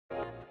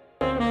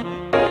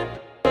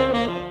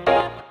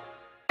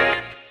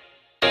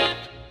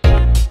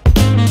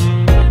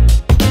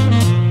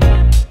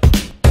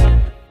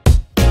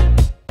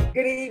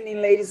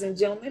ladies and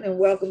gentlemen, and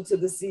welcome to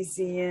the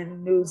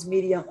CCN News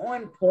Media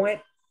On Point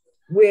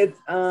with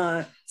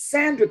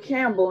Sandra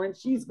Campbell, and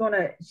she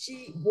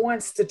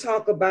wants to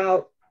talk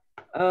about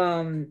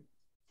the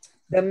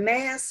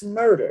mass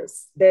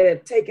murders that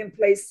have taken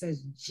place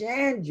since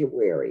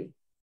January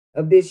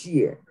of this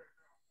year.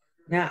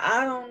 Now,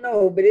 I don't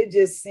know, but it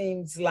just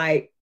seems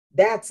like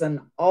that's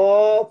an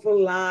awful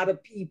lot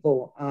of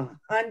people.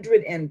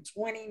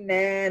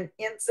 129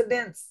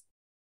 incidents.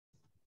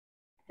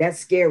 That's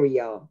scary,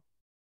 y'all.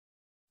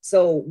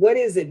 So what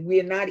is it?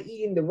 We're not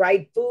eating the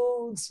right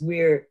foods.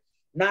 We're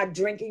not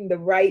drinking the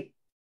right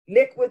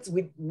liquids.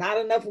 With not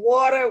enough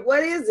water.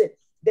 What is it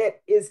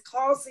that is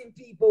causing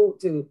people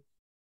to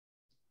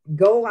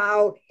go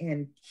out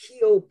and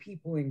kill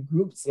people in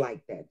groups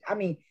like that? I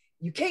mean,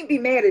 you can't be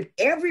mad at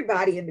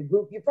everybody in the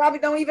group. You probably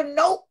don't even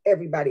know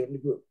everybody in the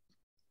group.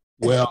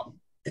 Well,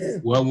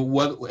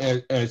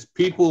 as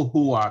people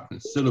who are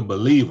considered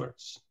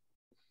believers,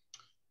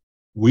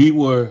 we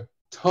were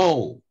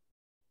told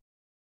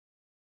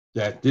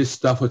that this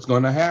stuff was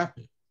going to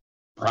happen.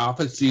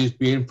 Prophecy is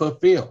being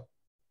fulfilled.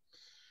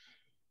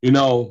 You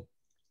know,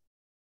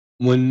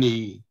 when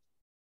the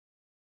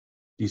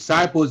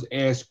disciples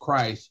asked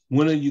Christ,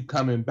 when are you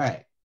coming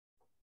back?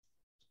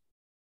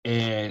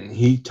 And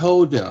he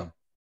told them,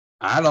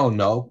 I don't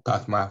know,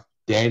 because my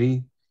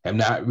daddy have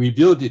not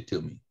revealed it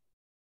to me.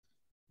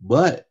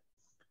 But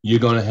you're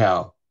going to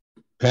have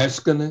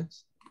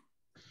pestilence.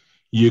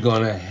 You're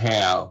going to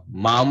have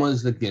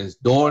mamas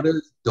against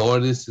daughters,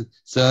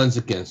 sons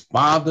against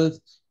fathers,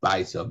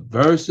 vice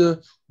versa,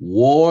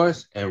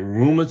 wars and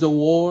rumors of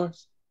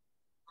wars,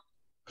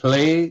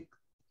 plague.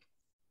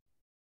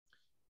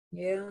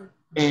 Yeah.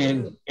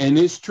 And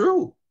it's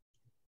true.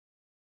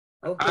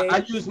 Okay.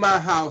 I use my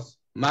house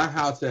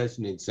as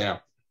an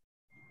example.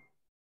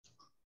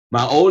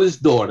 My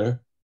oldest daughter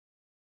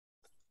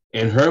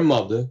and her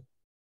mother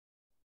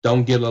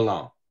don't get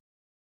along.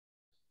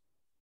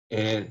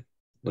 And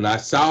when I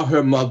saw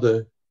her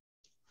mother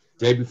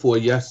day before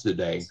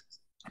yesterday,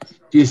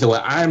 she said,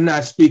 well, I'm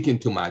not speaking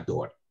to my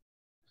daughter.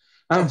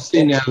 I'm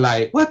sitting there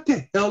like, what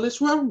the hell is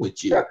wrong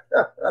with you?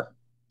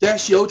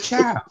 That's your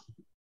child.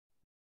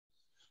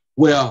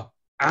 Well,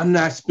 I'm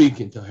not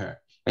speaking to her.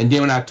 And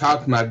then when I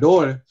talk to my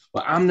daughter,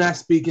 well, I'm not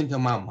speaking to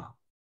my mom.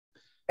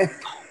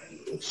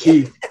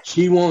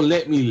 She won't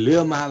let me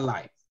live my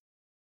life.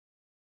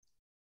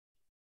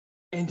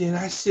 And then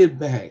I sit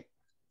back,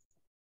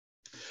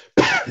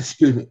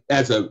 excuse me,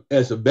 as a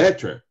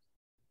veteran,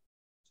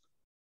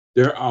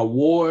 there are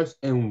wars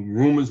and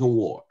rumors of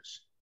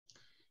wars.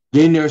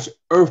 Then there's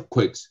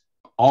earthquakes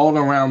all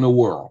around the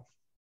world.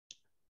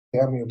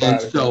 Tell me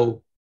about it.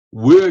 So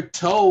we're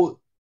told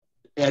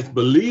as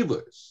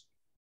believers,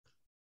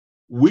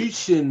 we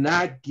should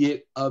not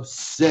get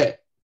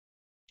upset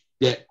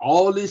that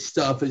all this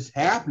stuff is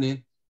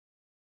happening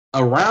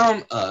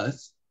around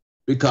us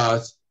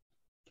because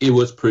it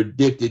was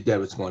predicted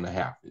that it's going to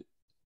happen.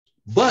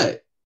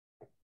 But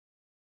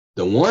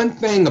the one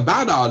thing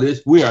about all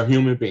this, we are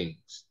human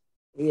beings.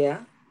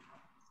 Yeah.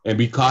 And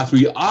because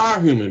we are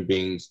human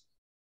beings,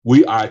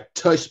 we are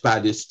touched by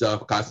this stuff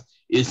because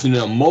it's an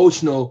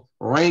emotional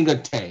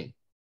orangutan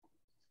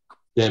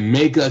that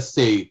make us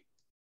say,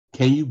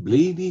 can you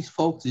believe these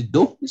folks are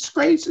doing this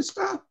crazy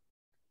stuff?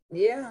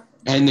 Yeah.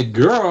 And the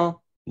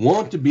girl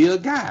want to be a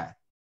guy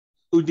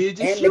who did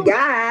this. And the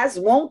guys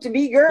want to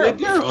be girls. The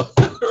girls.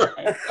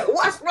 Right.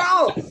 What's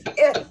wrong?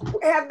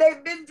 Have they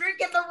been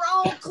drinking the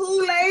wrong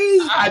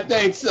Kool-Aid? I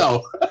think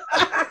so.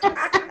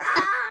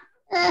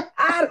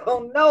 I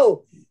don't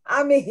know.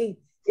 I mean,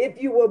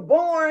 if you were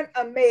born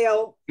a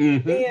male,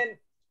 then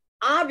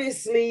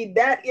obviously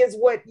that is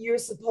what you're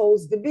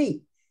supposed to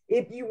be.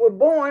 If you were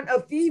born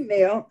a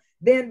female,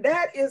 then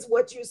that is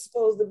what you're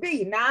supposed to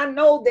be. Now, I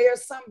know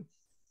there's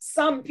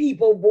some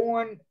people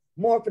born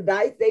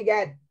morphodite. They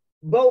got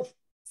both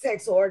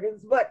sex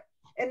organs,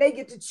 and they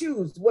get to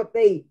choose what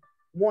they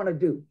want to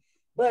do.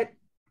 But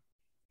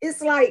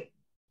it's like,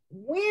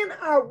 when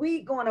are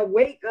we going to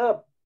wake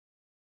up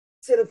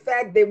to the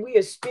fact that we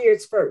are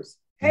spirits first?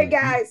 Hey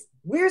guys,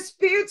 we're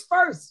spirits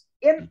first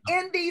in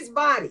these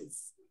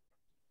bodies.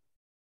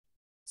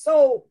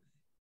 So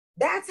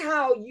that's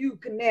how you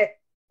connect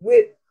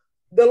with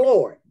the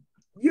Lord.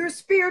 You're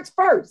spirits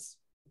first.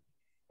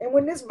 And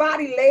when this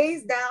body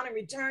lays down and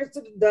returns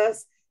to the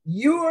dust,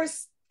 you're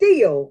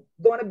still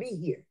going to be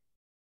here.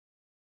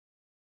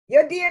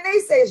 Your DNA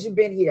says you've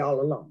been here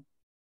all along.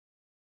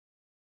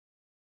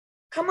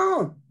 Come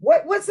on.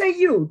 What say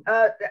you?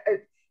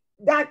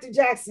 Dr.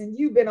 Jackson,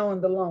 you've been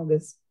on the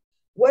longest.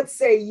 What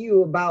say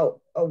you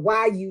about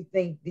why you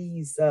think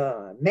these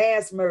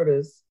mass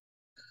murders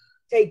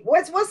take?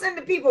 What's in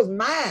the people's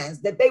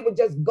minds that they would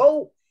just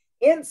go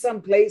in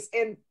someplace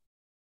and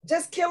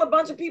just kill a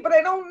bunch of people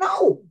they don't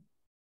know?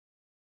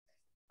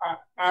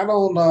 I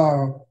don't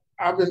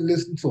I've been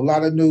listening to a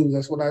lot of news.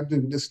 That's what I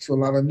do, listen to a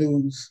lot of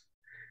news.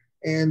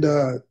 And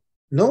there's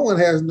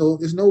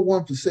no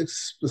one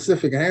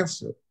specific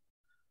answer,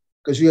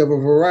 because you have a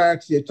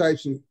variety of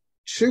types of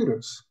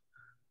shooters.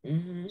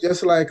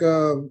 Just like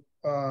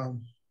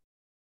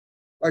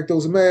like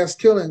those mass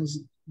killings,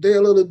 they're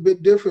a little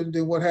bit different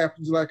than what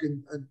happens like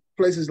in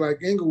places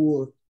like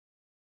Inglewood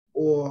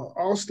or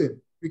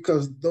Austin,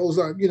 because those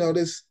are,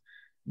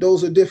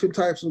 those are different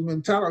types of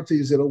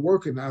mentalities that are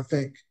working, I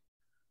think.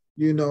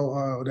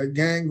 That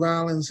gang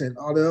violence and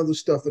all the other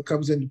stuff that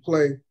comes into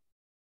play,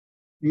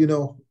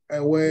 and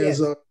whereas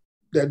Yes.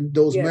 that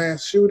those Yes.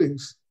 mass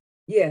shootings,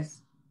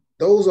 Yes.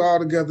 those are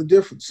altogether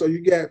different. So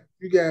you got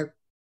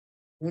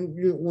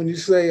when you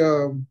say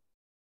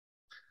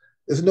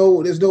there's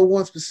no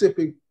one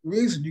specific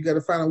reason, you got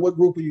to find out what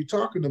group are you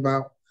talking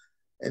about,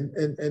 and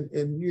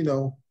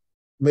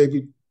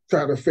maybe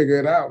try to figure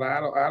it out.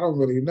 I don't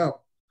really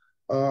know.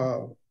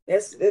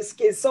 It's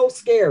so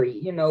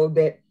scary,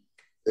 that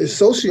it's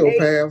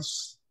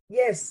sociopaths.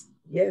 Yes,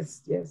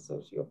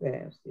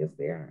 sociopaths. Yes,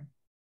 they are.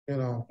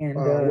 And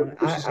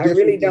I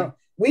really don't.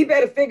 We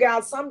better figure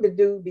out something to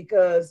do,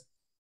 because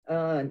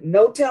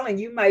no telling,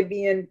 you might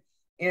be in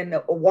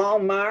a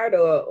Walmart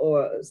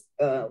or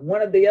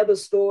one of the other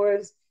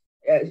stores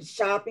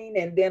shopping,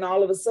 and then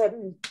all of a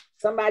sudden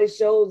somebody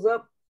shows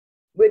up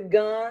with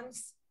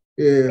guns.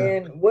 Yeah.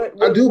 And what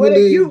are you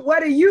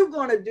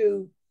going to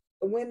do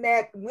when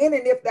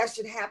and if that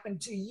should happen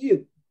to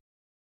you?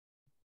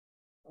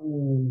 I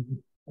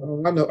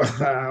know.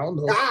 I don't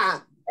know.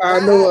 I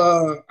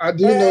know. I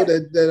do know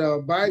that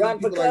Biden,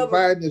 people like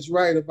Biden, is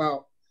right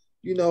about,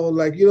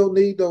 like, you don't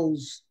need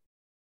those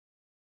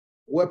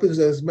weapons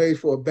that's made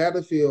for a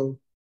battlefield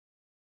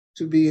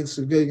to be in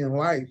civilian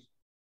life.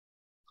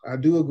 I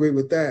do agree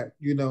with that.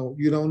 You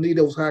don't need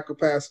those high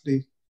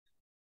capacity.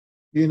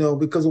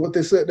 Because of what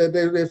they said, that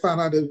they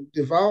found out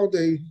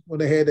that when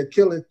they had to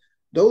kill it,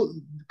 those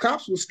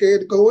cops were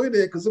scared to go in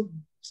there because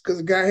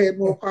the guy had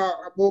more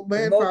power, more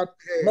manpower,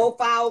 more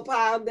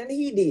firepower than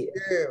he did.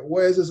 Yeah.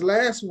 Whereas this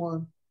last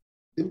one,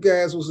 them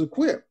guys was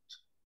equipped,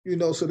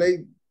 so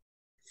they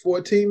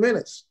 14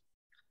 minutes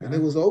and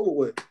it was over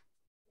with,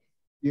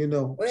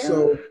 Well,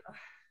 so.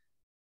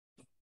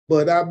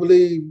 But I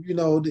believe,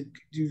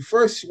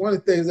 first, one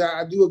of the things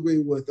I do agree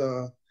with,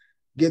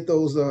 get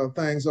those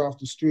things off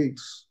the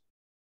streets,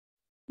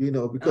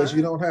 because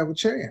you don't have a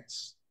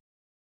chance.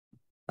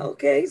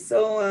 Okay,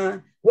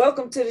 so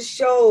welcome to the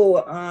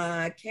show,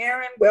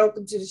 Karen.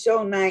 Welcome to the show,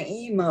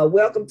 Naima.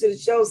 Welcome to the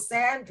show,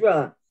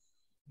 Sandra.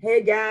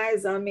 Hey,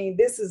 guys,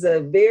 this is a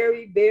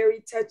very,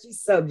 very touchy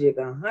subject.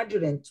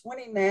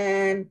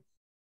 129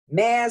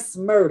 mass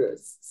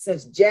murders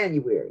since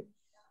January.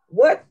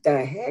 What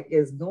the heck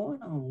is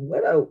going on?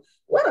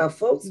 What are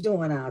folks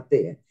doing out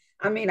there?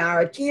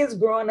 Our kids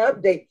growing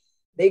up, they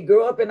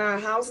grow up in our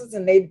houses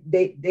and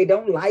they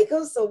don't like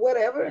us or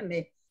whatever, and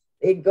they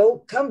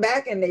come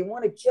back and they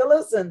want to kill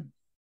us, or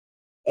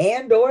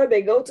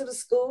they go to the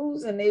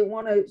schools and they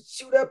want to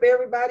shoot up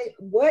everybody.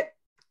 What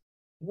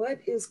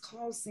is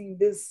causing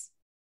this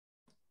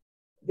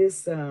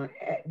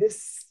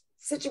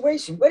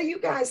situation? What do you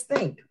guys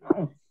think?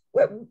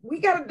 We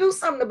got to do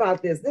something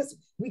about this.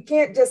 We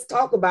can't just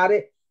talk about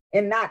it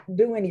and not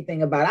do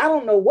anything about it. I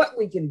don't know what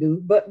we can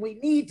do, but we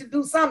need to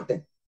do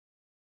something.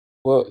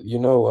 Well,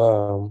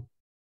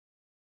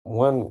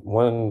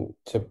 one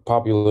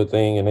popular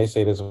thing, and they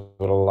say this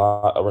with a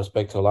lot of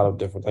respect to a lot of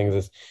different things,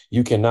 is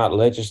you cannot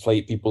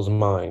legislate people's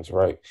minds,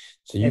 right?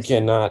 So you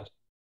cannot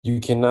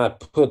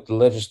put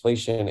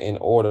legislation in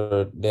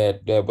order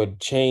that would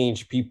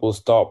change people's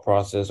thought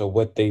process or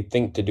what they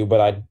think to do.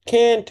 But I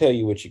can tell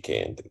you what you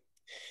can do.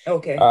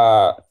 Okay.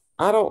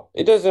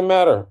 It doesn't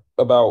matter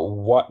about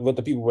what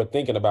the people were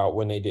thinking about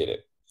when they did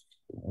it.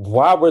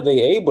 Why were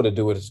they able to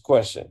do it is the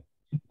question.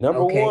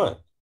 Number one,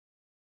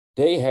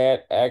 they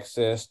had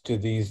access to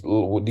these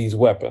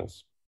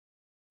weapons.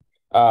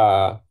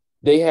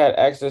 They had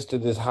access to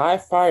this high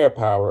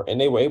firepower, and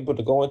they were able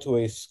to go into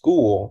a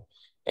school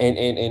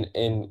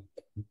and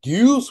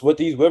use what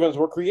these weapons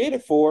were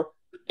created for.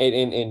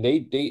 And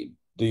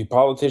the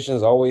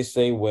politicians always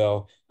say,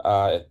 well,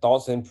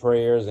 thoughts and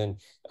prayers, and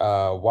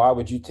why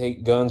would you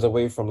take guns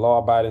away from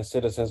law-abiding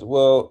citizens?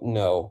 Well,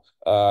 no.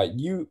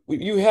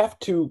 You have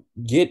to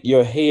get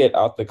your head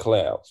out the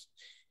clouds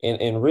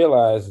and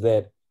realize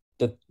that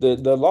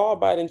the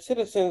law-abiding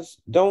citizens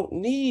don't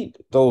need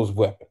those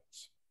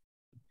weapons.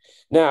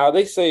 Now,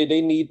 they say they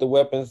need the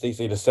weapons. They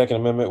say the Second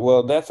Amendment.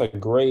 Well, that's a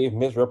grave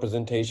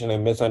misrepresentation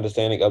and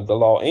misunderstanding of the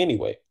law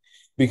anyway,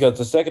 because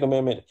the Second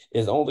Amendment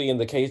is only in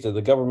the case that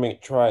the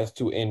government tries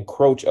to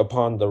encroach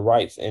upon the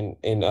rights in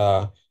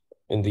the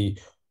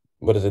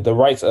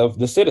rights of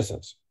the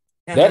citizens.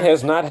 That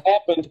has not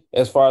happened,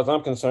 as far as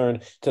I'm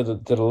concerned, to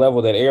the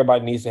level that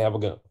everybody needs to have a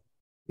gun.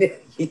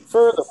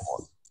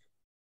 Furthermore,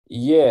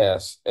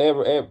 yes,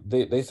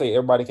 they say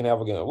everybody can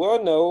have a gun.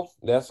 Well, no,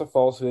 that's a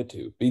falsehood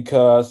too,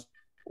 because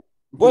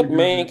what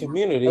main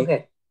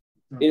community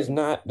does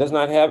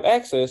not have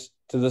access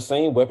to the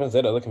same weapons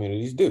that other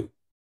communities do?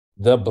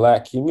 The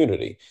Black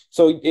community.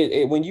 So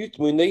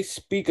when they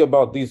speak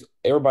about these,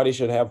 everybody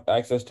should have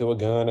access to a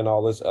gun and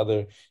all this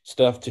other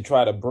stuff to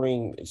try to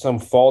bring some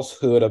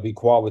falsehood of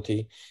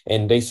equality,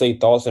 and they say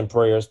thoughts and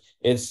prayers,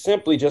 it's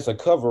simply just a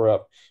cover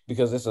up,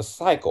 because it's a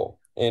cycle,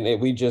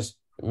 and we just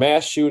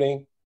mass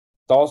shooting,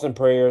 thoughts and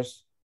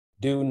prayers,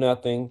 do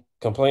nothing,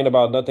 complain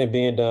about nothing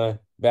being done,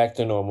 back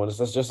to normal.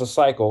 It's just a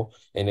cycle,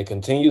 and it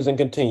continues and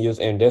continues.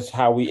 And that's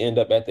how we end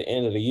up at the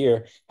end of the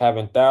year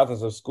having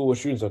thousands of school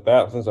shootings or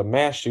thousands of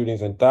mass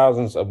shootings and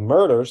thousands of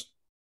murders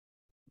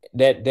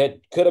that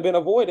could have been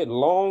avoided a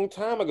long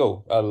time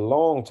ago.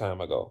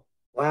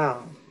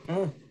 Wow.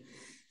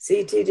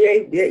 See,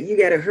 TJ, you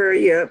got to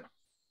hurry up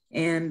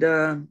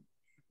and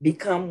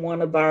become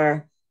one of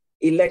our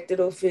elected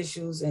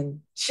officials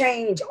and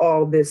change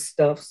all this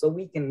stuff so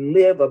we can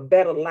live a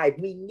better life.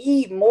 We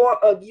need more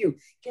of you.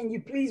 Can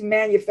you please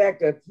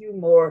manufacture a few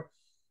more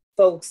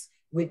folks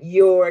with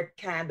your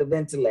kind of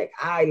intellect?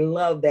 I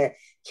love that.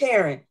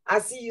 Karen, I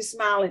see you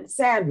smiling.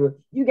 Sandra,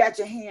 you got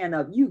your hand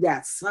up. You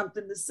got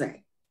something to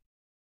say.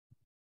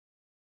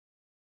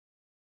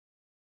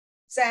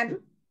 Sandra?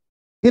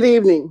 Good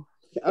evening.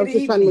 I was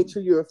just trying to make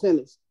sure you were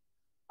finished.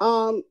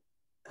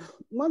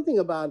 One thing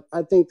about,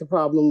 I think the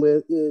problem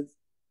with is,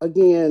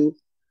 again,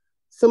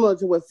 similar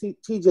to what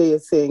TJ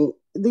is saying,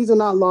 these are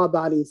not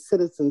law-abiding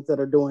citizens that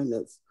are doing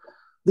this.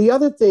 The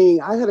other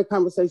thing, I had a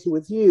conversation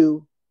with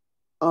you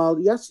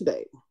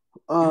yesterday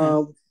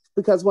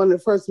because one of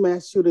the first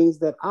mass shootings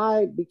that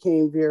I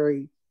became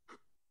very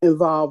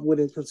involved with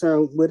and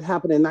concerned with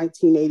happened in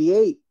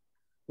 1988,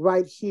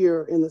 right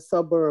here in the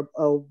suburb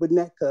of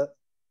Winnetka,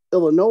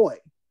 Illinois,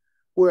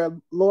 where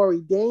Lori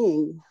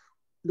Dang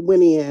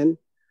went in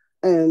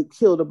and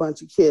killed a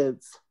bunch of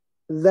kids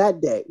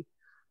that day.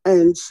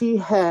 And she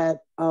had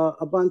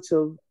a bunch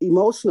of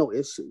emotional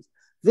issues.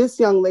 This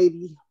young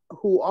lady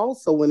who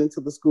also went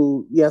into the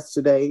school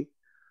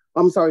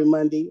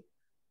Monday,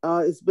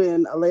 it's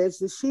been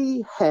alleged that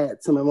she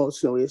had some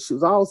emotional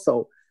issues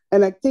also.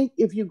 And I think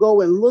if you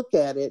go and look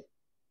at it,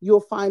 you'll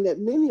find that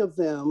many of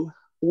them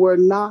were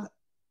not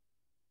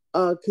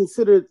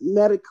considered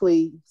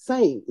medically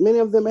sane. Many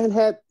of them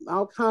had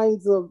all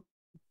kinds of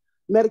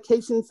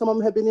medications. Some of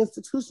them had been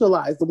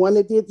institutionalized. The one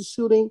that did the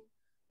shooting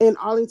in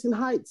Arlington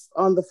Heights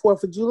on the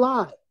 4th of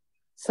July,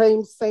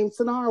 same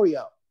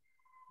scenario.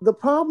 The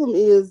problem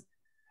is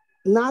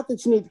not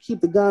that you need to keep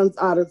the guns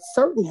out of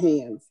certain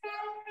hands,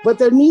 but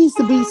there needs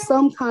to be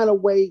some kind of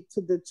way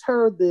to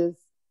deter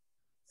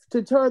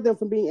them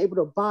from being able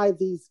to buy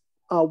these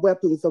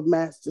weapons of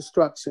mass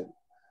destruction.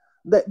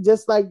 That,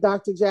 just like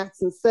Dr.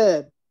 Jackson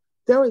said,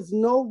 there is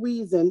no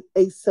reason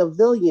a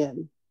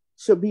civilian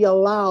should be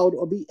allowed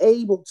or be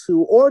able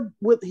to, or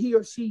would he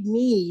or she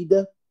need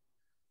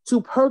to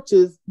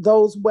purchase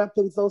those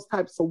weapons, those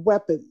types of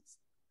weapons.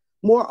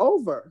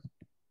 Moreover,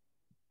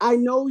 I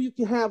know you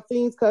can have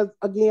things because,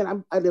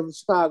 again, I live in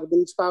Chicago, been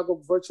in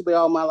Chicago virtually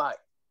all my life.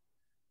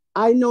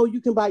 I know you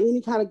can buy any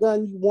kind of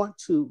gun you want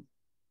to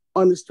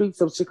on the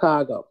streets of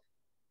Chicago.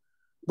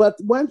 But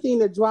one thing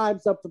that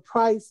drives up the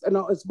price, and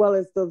as well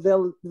as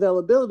the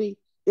availability,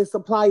 is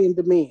supply and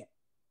demand.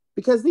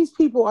 Because these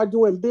people are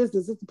doing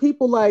business. It's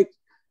people like,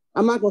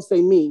 I'm not going to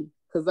say me,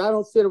 because I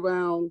don't sit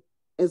around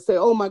and say,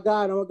 oh my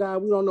God,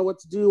 we don't know what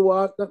to do.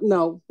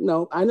 No,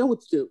 I know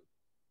what to do.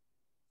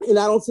 And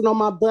I don't sit on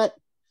my butt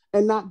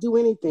and not do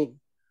anything.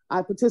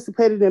 I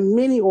participated in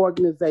many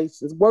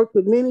organizations, worked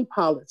with many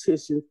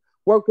politicians,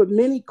 worked with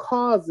many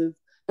causes,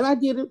 and I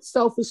did it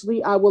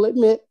selfishly, I will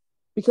admit,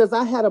 because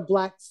I had a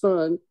Black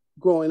son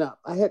growing up.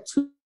 I had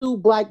two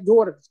Black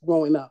daughters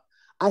growing up.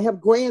 I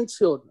have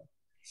grandchildren.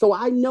 So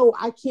I know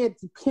I can't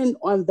depend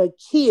on the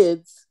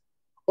kids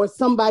or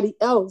somebody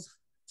else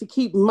to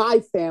keep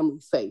my family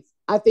safe.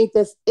 I think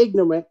that's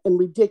ignorant and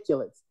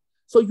ridiculous.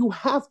 So you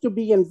have to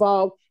be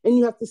involved and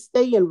you have to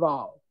stay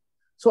involved.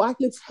 So I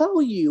can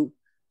tell you,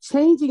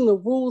 changing the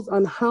rules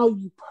on how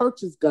you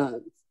purchase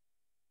guns,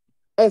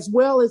 as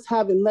well as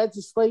having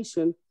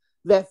legislation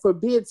that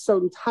forbids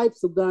certain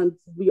types of guns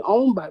to be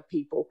owned by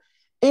people.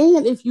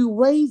 And if you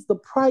raise the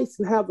price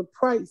and have the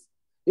price,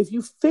 if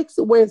you fix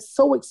it where it's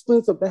so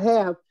expensive to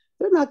have,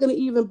 they're not going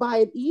to even buy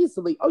it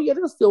easily. Oh yeah,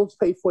 they'll still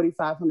pay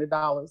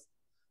 $4,500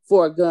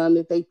 for a gun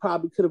that they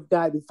probably could have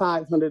gotten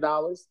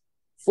 $500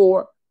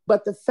 for.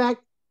 But the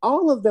fact,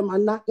 all of them are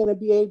not going to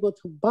be able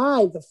to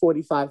buy the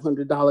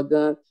 $4,500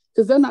 gun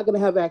because they're not going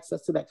to have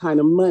access to that kind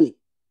of money.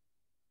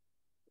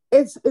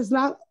 It's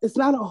not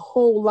a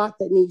whole lot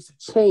that needs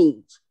to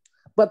change.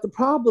 But the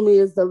problem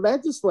is the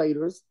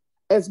legislators,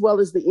 as well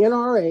as the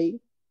NRA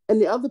and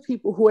the other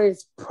people who are,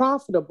 it's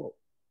profitable.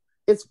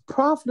 It's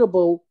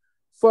profitable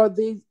for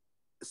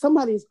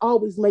somebody's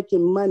always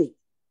making money,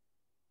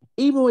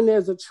 even when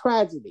there's a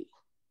tragedy.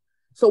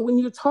 So when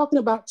you're talking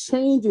about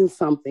changing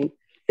something,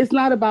 it's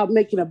not about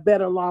making a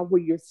better law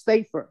where you're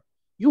safer.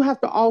 You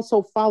have to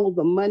also follow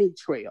the money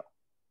trail.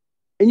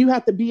 And you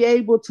have to be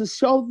able to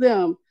show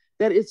them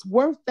that it's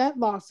worth that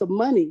loss of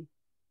money,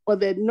 or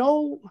that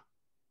no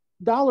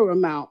dollar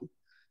amount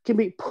can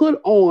be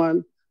put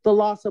on the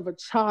loss of a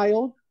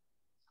child,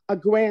 a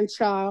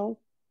grandchild,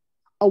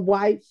 a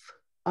wife,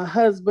 a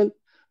husband.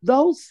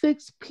 Those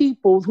 6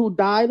 people who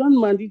died on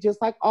Monday,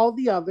 just like all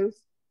the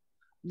others,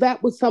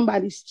 that was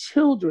somebody's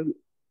children.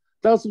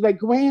 Those were their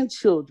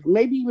grandchildren,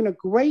 maybe even a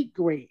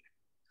great-grand.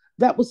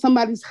 That was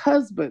somebody's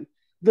husband.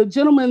 The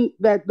gentleman,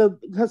 that the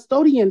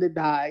custodian that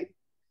died,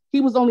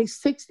 He was only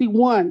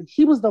 61.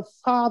 He was the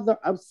father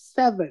of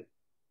 7.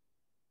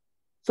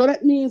 So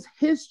that means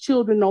his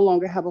children no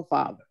longer have a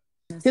father.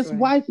 His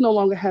wife no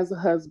longer has a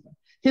husband.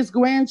 His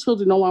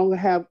grandchildren no longer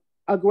have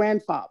a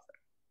grandfather.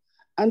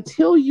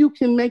 Until you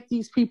can make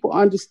these people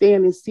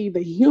understand and see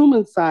the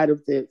human side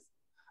of this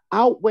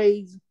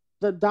outweighs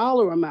the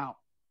dollar amount.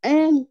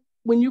 And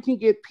when you can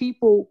get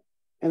people,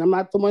 and I'm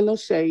not throwing no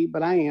shade,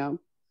 but I am,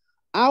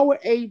 our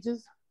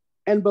ages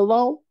and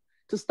below,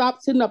 to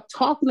stop sitting up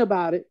talking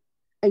about it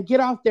and get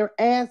off their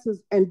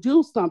asses and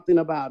do something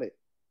about it.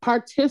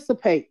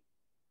 Participate.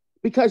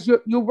 Because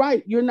you're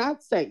right, you're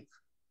not safe.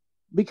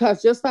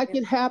 Because just like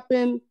it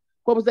happened,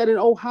 what was that, in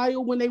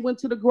Ohio when they went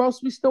to the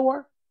grocery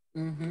store?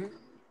 Mm-hmm.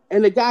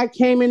 And the guy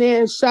came in there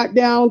and shot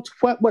down,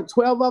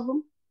 12 of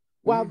them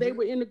while they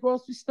were in the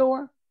grocery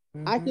store?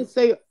 Mm-hmm. I can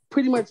say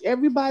pretty much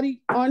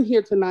everybody on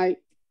here tonight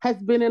has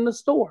been in the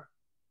store.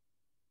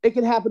 It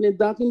can happen in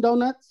Dunkin'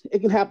 Donuts. It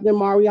can happen in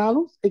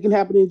Mariano's. It can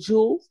happen in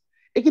Jewel's.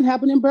 It can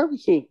happen in Burger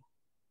King.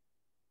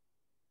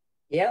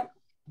 Yeah,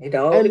 it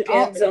all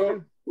depends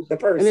on the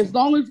person. And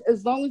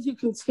as long as you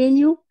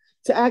continue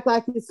to act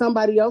like it's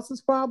somebody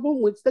else's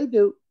problem, which they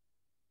do,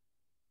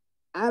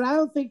 and I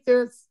don't think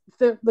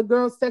the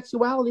girl's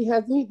sexuality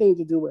has anything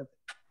to do with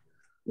it.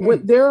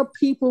 When there are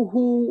people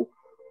who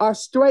are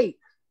straight,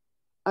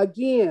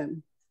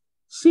 again,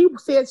 she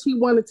said she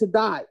wanted to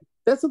die.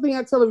 That's the thing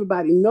I tell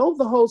everybody. Know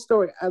the whole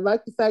story. I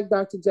like the fact,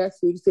 Dr.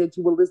 Jackson, you said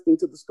you were listening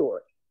to the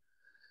story.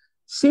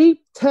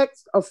 She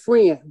texted a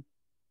friend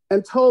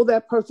and told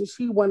that person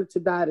she wanted to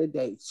die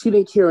today. She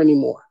didn't care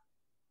anymore.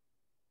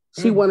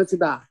 She wanted to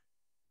die.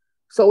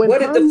 So what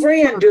did the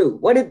friend do?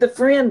 What did the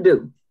friend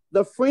do?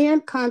 The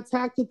friend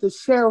contacted the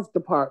sheriff's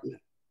department.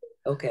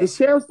 Okay. The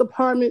sheriff's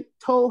department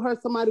told her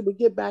somebody would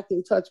get back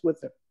in touch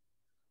with her.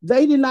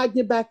 They did not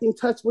get back in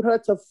touch with her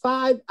till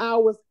 5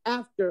 hours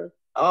after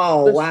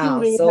the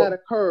shooting had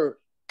occurred.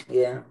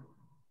 Yeah.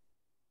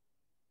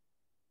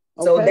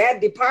 Okay. So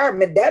that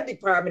department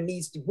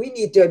we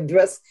need to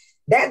address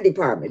that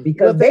department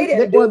because they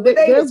didn't do what they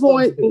were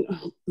supposed to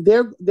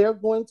do. They're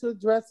going to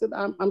address it,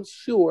 I'm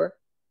sure,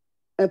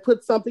 and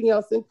put something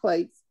else in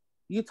place.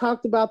 You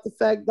talked about the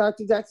fact,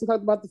 Dr. Jackson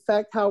talked about the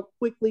fact how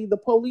quickly the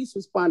police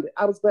responded.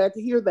 I was glad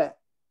to hear that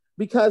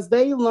because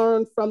they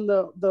learned from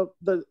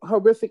the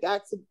horrific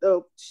accident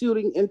of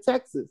shooting in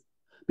Texas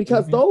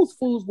because those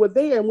fools were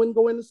there and wouldn't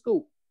go into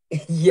school.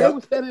 They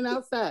were standing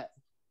outside.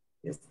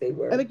 Yes, they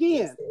were. And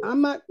again,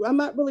 I'm not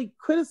really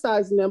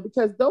criticizing them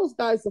because those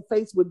guys are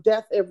faced with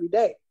death every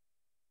day.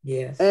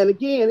 Yes. And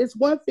again, it's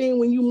one thing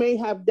when you may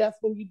have death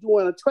when you're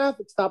doing a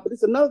traffic stop, but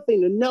it's another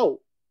thing to know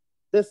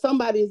that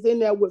somebody is in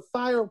there with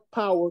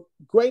firepower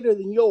greater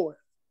than yours,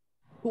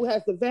 who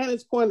has the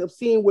vantage point of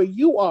seeing where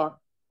you are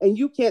and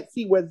you can't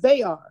see where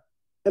they are.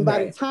 And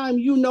by the time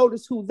you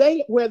notice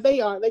where they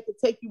are, they can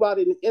take you out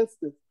in an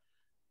instant.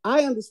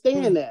 I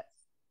understand that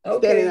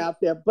standing out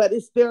there, but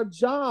it's their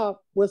job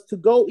was to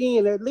go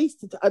in, or at least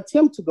to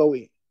attempt to go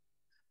in.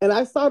 And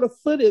I saw the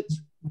footage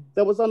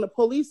that was on the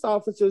police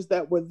officers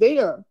that were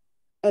there,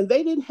 and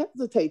they didn't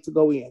hesitate to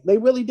go in. They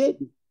really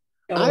didn't.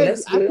 I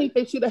think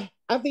they should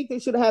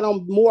have had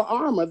on more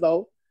armor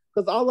though,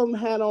 because all of them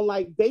had on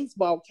like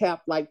baseball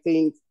cap like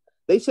things.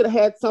 They should have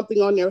had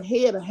something on their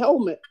head, a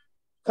helmet,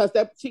 because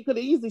she could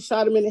have easily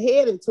shot him in the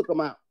head and took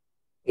him out.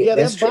 Yeah,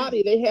 their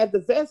body, they had the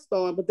vest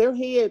on, but their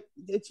head,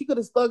 she could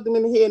have slugged them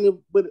in the head and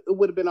it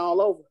would have been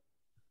all over.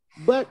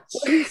 But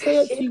she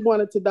said she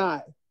wanted to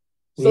die.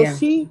 So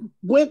she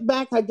went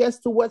back, I guess,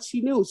 to what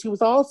she knew. She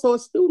was also a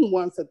student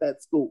once at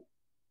that school.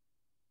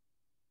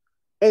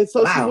 And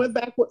so she went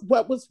back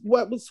with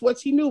what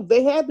she knew.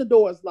 They had the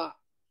doors locked.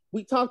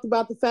 We talked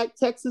about the fact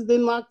Texas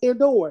didn't lock their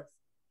doors.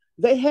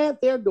 They had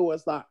their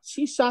doors locked.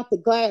 She shot the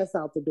glass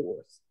out the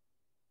doors.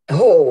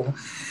 Oh,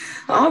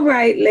 all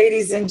right,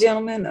 ladies and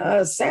gentlemen.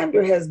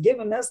 Sandra has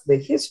given us the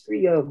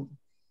history of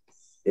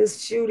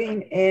this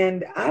shooting.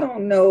 And I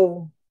don't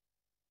know,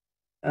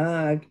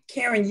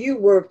 Karen, you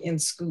work in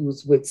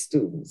schools with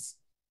students.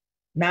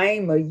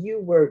 Naima, you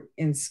work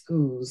in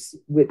schools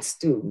with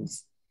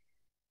students.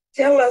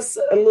 Tell us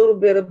a little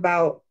bit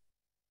about,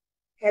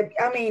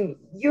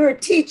 you're a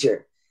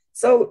teacher,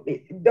 so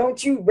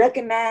don't you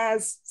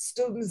recognize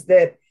students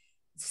that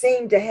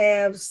seem to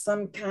have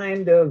some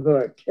kind of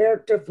a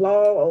character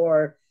flaw,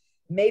 or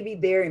maybe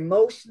they're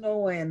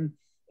emotional and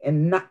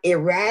not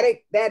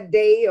erratic that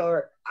day,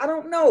 or I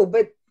don't know,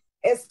 but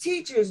as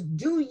teachers,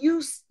 do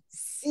you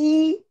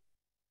see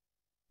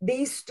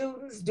these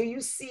students? Do you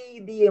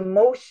see the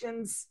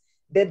emotions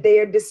that they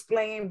are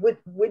displaying?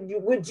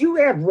 Would you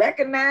have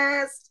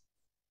recognized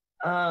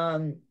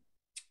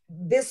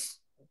this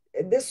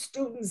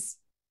student's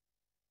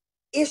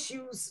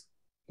issues,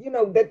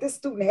 that this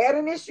student had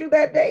an issue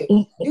that day?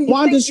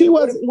 Wanda, she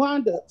wasn't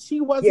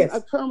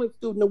a current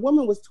student. The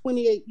woman was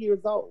 28 years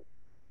old.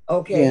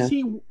 Okay. Yeah.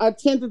 She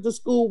attended the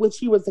school when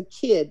she was a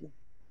kid.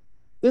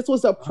 This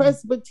was a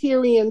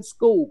Presbyterian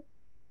school.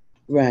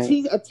 Right.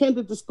 She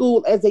attended the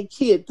school as a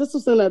kid. This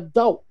was an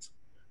adult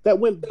that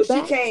went back.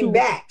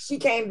 She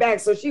came back.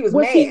 So she was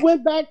mad. She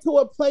went back to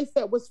a place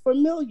that was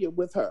familiar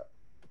with her.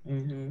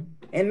 And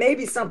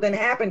maybe something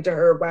happened to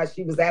her while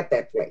she was at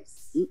that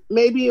place.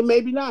 Maybe or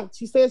maybe not.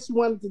 She said she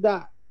wanted to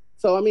die.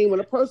 So, I mean, when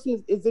a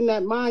person is in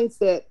that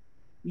mindset,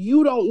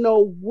 you don't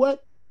know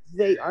what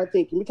they are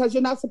thinking because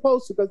you're not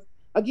supposed to. Because,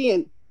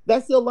 again,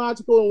 that's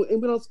illogical,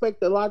 and we don't expect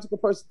the logical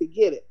person to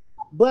get it.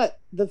 But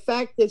the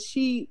fact that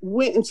she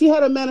went and she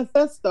had a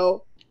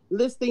manifesto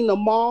listing the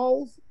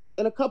malls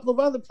and a couple of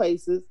other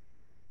places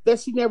that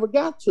she never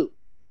got to.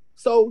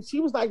 So she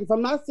was like, if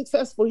I'm not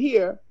successful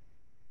here,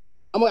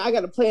 I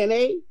got a plan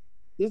A.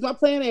 Here's my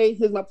plan A.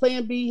 Here's my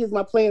plan B. Here's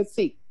my plan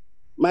C.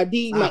 My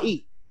D, my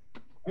E.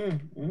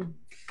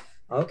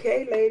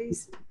 Okay,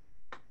 ladies.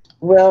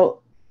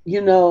 Well,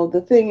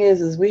 the thing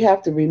is we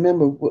have to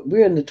remember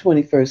we're in the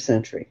 21st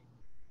century,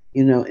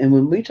 and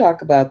when we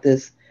talk about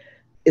this,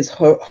 it's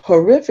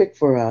horrific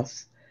for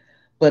us.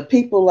 But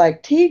people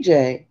like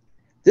TJ,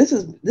 this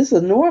is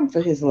a norm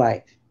for his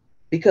life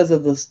because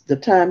of the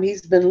time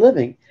he's been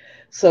living.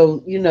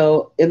 So,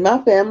 in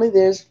my family,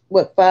 there's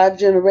 5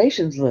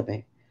 generations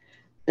living.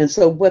 And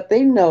so what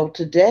they know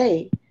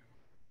today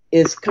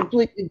is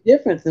completely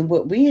different than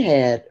what we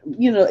had.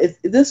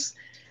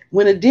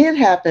 When it did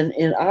happen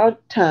in our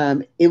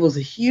time, it was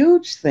a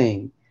huge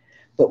thing,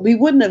 but we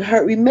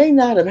may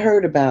not have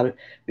heard about it.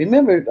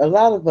 Remember, a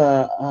lot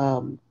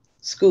of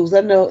schools,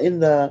 I know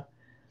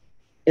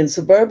in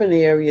suburban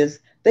areas,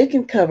 they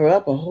can cover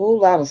up a whole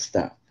lot of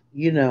stuff.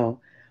 You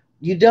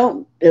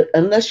don't,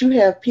 unless you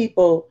have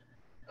people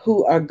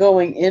who are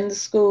going into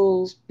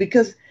schools,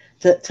 because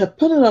to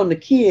put it on the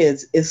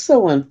kids is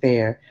so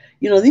unfair.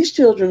 These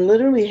children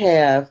literally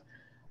have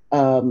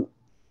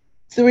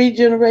 3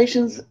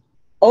 generations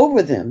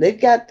over them. They've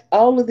got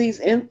all of these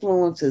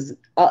influences.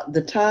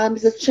 The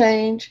times have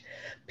changed.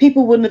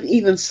 People wouldn't have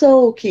even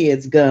sold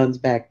kids guns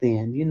back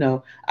then.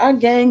 Our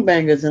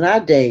gangbangers in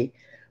our day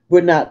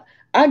were not.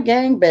 Our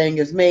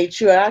gangbangers made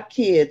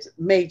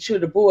sure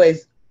the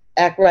boys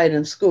act right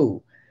in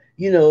school.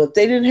 If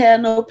they didn't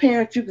have no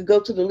parents, you could go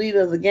to the leader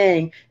of the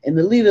gang, and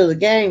the leader of the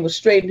gang would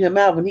straighten him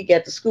out. When he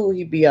got to school,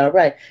 he'd be all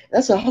right.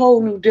 That's a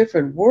whole new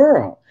different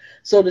world.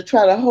 So to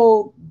try to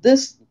hold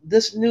this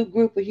new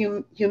group of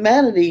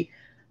humanity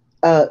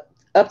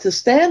up to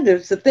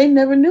standards that they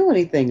never knew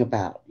anything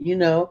about,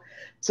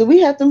 So we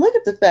have to look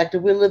at the fact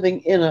that we're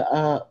living in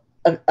a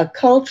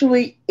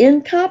culturally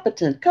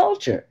incompetent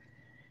culture.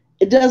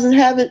 It doesn't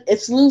have it.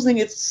 It's losing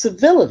its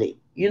civility,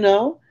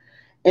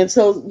 And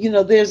so,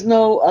 there's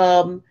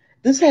no,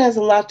 this has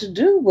a lot to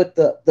do with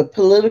the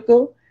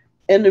political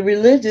and the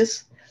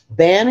religious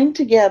banding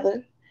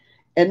together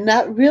and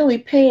not really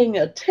paying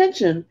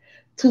attention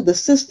to the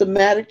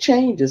systematic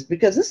changes,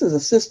 because this is a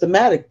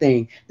systematic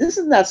thing. This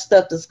is not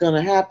stuff that's going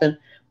to happen.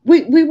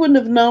 We wouldn't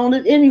have known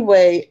it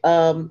anyway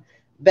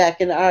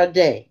back in our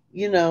day,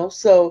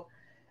 So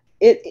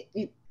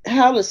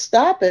how to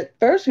stop it?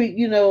 First,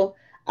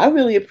 I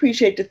really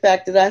appreciate the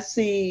fact that I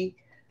see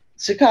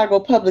Chicago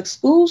Public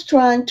Schools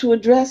trying to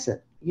address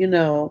it.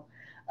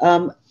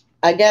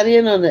 I got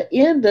in on the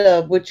end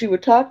of what you were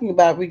talking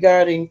about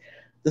regarding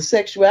the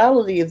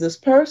sexuality of this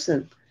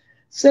person.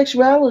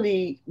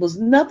 Sexuality was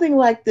nothing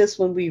like this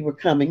when we were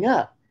coming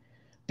up,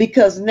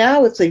 because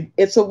now it's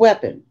a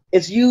weapon.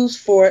 It's used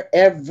for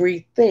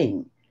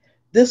everything.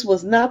 This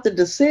was not the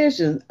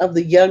decision of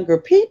the younger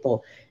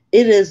people.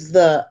 It is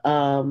the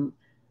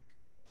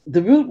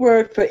root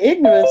word for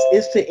ignorance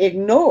is to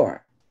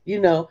ignore.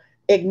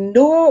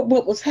 Ignore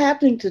what was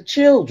happening to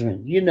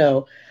children.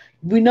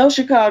 We know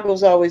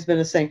Chicago's always been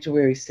a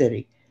sanctuary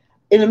city.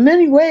 In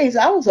many ways,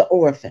 I was an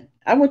orphan.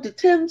 I went to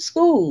 10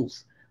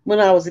 schools when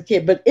I was a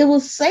kid, but it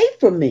was safe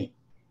for me.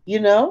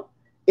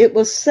 It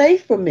was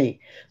safe for me.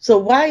 So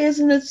why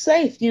isn't it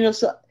safe?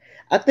 So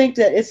I think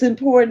that it's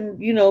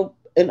important,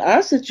 in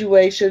our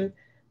situation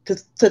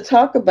to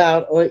talk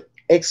about or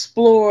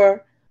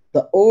explore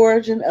the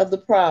origin of the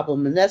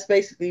problem. And that's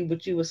basically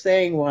what you were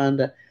saying,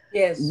 Wanda.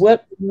 Yes.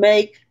 What would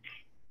make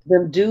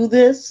them do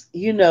this?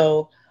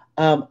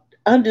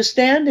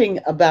 Understanding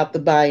about the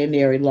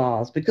binary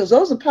laws, because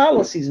those are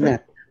policies now.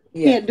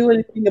 You can't do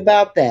anything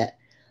about that.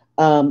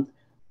 The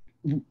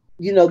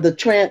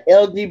trans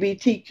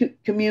LGBT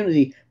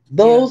community,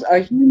 those are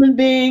human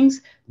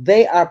beings.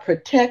 They are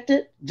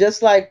protected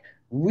just like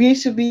we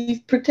should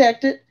be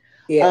protected.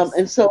 Yes.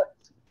 And so,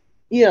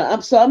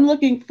 I'm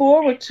looking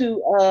forward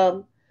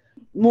to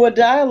more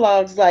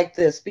dialogues like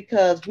this,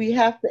 because we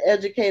have to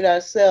educate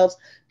ourselves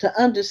to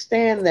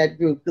understand that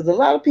group. Because a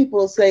lot of people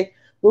will say,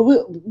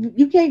 well,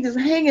 you can't just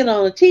hang it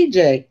on a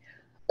TJ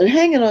and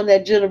hang it on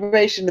that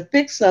generation to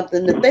fix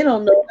something that they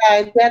don't know how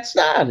it got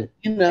started,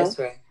 That's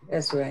right.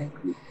 That's right.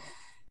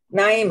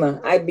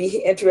 Naima, I'd be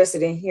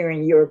interested in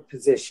hearing your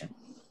position.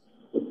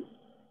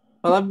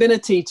 Well, I've been a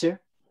teacher,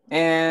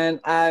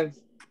 and I've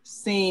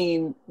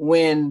seen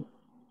when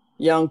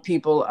young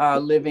people are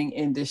living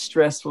in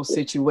distressful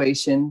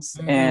situations,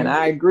 and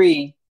I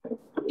agree,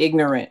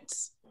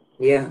 ignorance.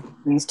 Yeah.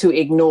 Means to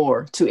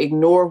ignore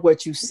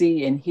what you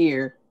see and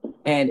hear,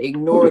 and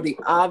ignore the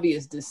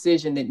obvious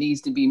decision that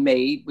needs to be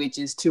made, which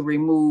is to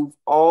remove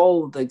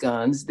all the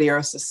guns. There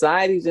are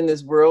societies in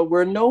this world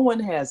where no one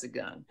has a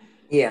gun.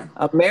 Yeah.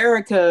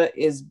 America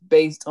is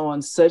based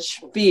on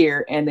such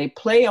fear, and they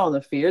play on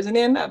the fears. And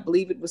then I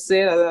believe it was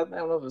said, I don't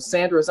know if it was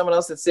Sandra or someone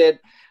else that said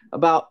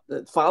about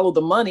follow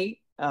the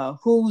money,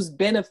 who's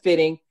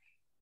benefiting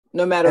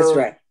no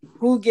matter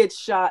who gets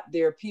shot.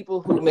 There are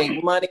people who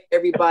make money,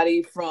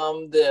 everybody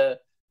from the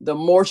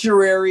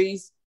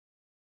mortuaries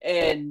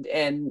and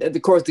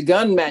of course the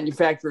gun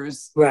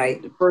manufacturers,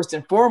 first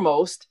and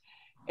foremost,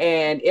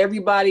 and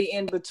everybody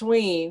in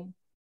between.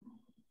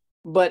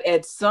 But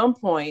at some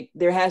point,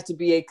 there has to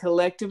be a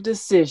collective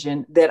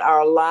decision that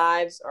our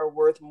lives are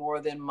worth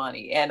more than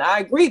money. And I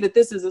agree that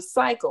this is a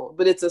cycle,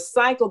 but it's a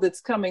cycle that's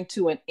coming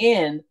to an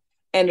end.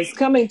 And it's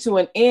coming to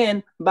an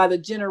end by the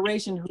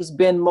generation who's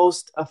been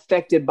most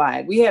affected by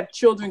it. We have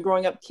children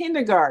growing up,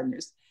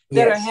 kindergartners,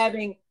 that are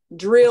having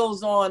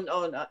drills on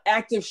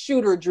active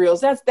shooter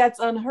drills. That's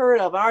unheard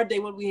of. Our day,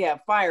 when we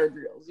have fire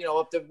drills,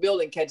 if the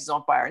building catches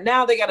on fire.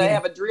 Now they got to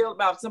have a drill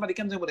about if somebody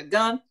comes in with a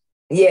gun.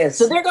 Yes.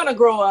 So they're going to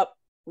grow up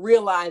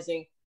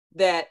realizing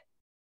that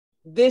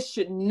this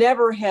should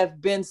never have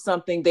been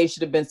something they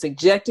should have been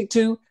subjected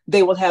to.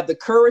 They will have the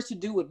courage to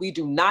do what we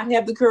do not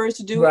have the courage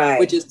to do,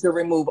 which is to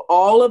remove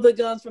all of the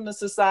guns from the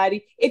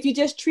society. If you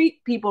just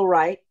treat people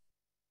right,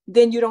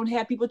 then you don't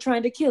have people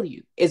trying to kill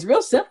you. It's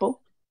real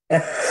simple.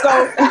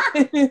 So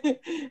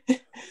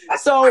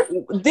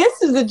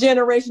this is the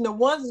generation, the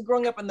ones that's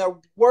growing up in the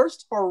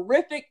worst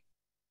horrific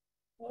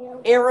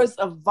eras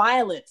of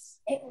violence,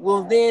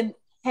 will then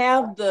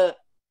have the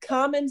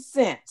common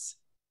sense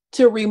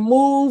to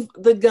remove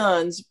the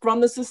guns from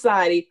the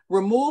society,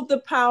 remove the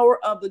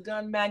power of the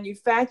gun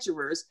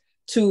manufacturers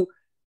to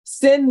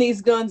send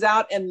these guns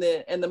out in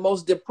the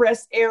most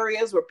depressed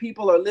areas where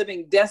people are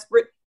living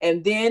desperate.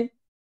 And then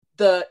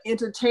the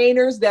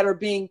entertainers that are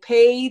being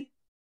paid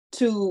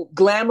to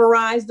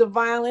glamorize the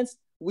violence,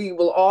 we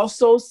will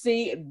also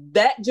see,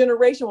 that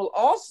generation will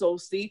also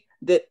see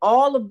that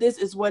all of this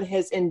is what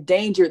has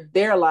endangered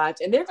their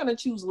lives. And they're going to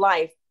choose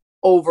life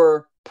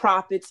over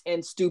profits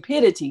and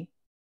stupidity.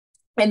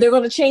 And they're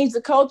going to change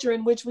the culture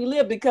in which we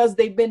live because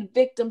they've been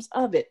victims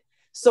of it.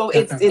 So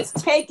it's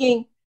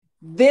taking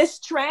this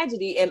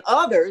tragedy and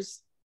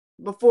others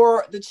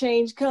before the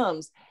change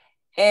comes.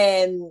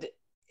 And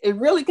it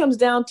really comes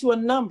down to a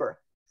number.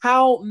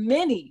 How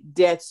many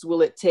deaths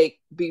will it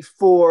take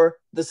before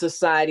the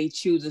society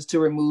chooses to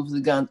remove the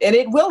guns? And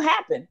it will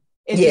happen.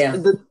 It's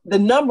just, the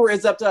number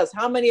is up to us.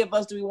 How many of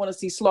us do we want to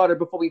see slaughtered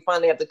before we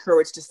finally have the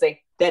courage to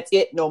say, that's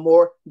it, no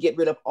more, get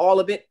rid of all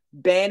of it,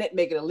 ban it,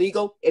 make it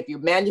illegal. If you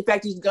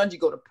manufacture these guns, you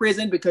go to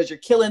prison because you're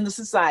killing the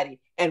society,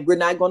 and we're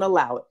not going to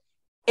allow it.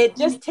 It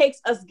just takes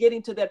us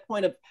getting to that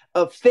point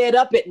of fed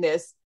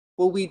upness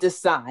where we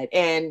decide.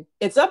 And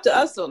it's up to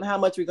us on how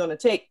much we're going to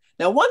take.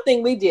 Now, one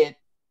thing we did,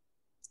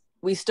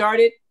 we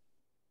started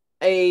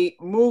a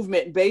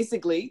movement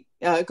basically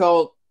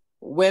called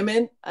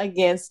Women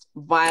Against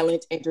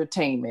Violent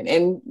Entertainment.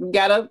 And we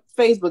got a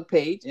Facebook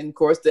page, and of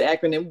course the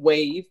acronym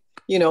WAVE,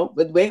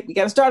 but we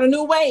got to start a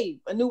new wave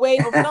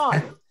of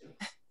thought.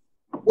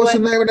 What's the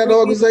name of that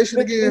organization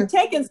again? We've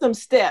taken some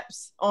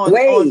steps on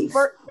WAVE.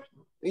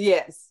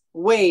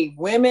 WAVE,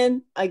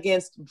 Women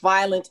Against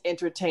Violent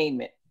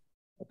Entertainment.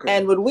 Okay.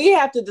 And what we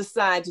have to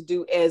decide to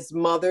do as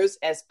mothers,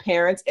 as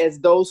parents, as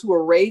those who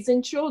are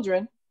raising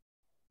children,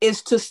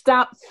 is to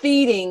stop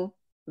feeding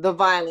the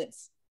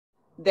violence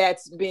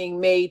that's being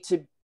made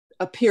to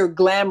appear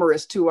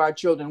glamorous to our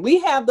children. We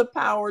have the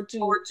power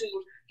to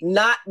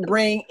not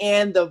bring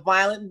in the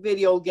violent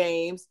video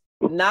games,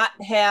 not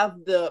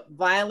have the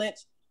violent,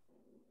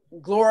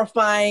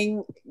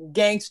 glorifying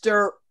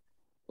gangster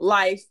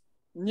life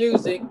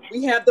music.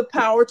 We have the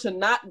power to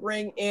not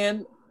bring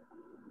in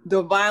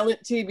the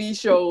violent TV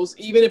shows,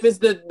 even if it's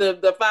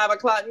the 5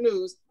 o'clock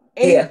news,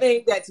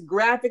 anything that's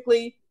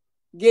graphically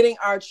getting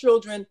our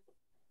children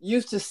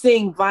used to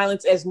seeing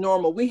violence as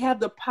normal. We have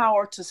the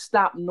power to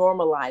stop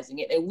normalizing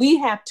it. And we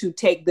have to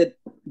take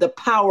the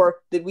power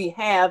that we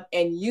have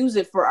and use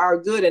it for our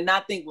good, and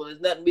not think, well, there's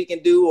nothing we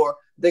can do, or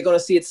they're going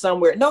to see it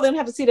somewhere. No, they don't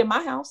have to see it in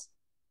my house.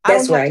 I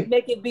don't have to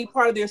make it be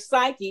part of their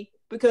psyche,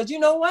 because you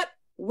know what?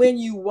 When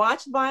you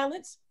watch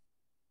violence,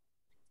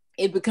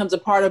 it becomes a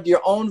part of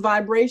your own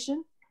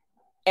vibration,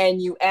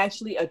 and you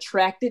actually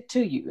attract it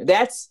to you.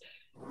 That's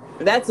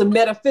a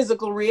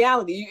metaphysical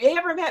reality. You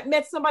ever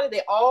met somebody,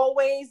 they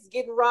always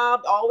getting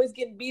robbed, always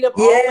getting beat up?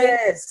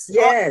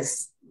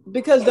 Yes.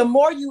 Because the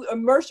more you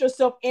immerse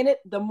yourself in it,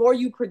 the more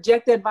you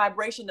project that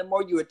vibration, the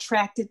more you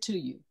attract it to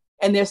you.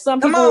 And there's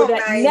some people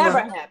that never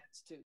happens to.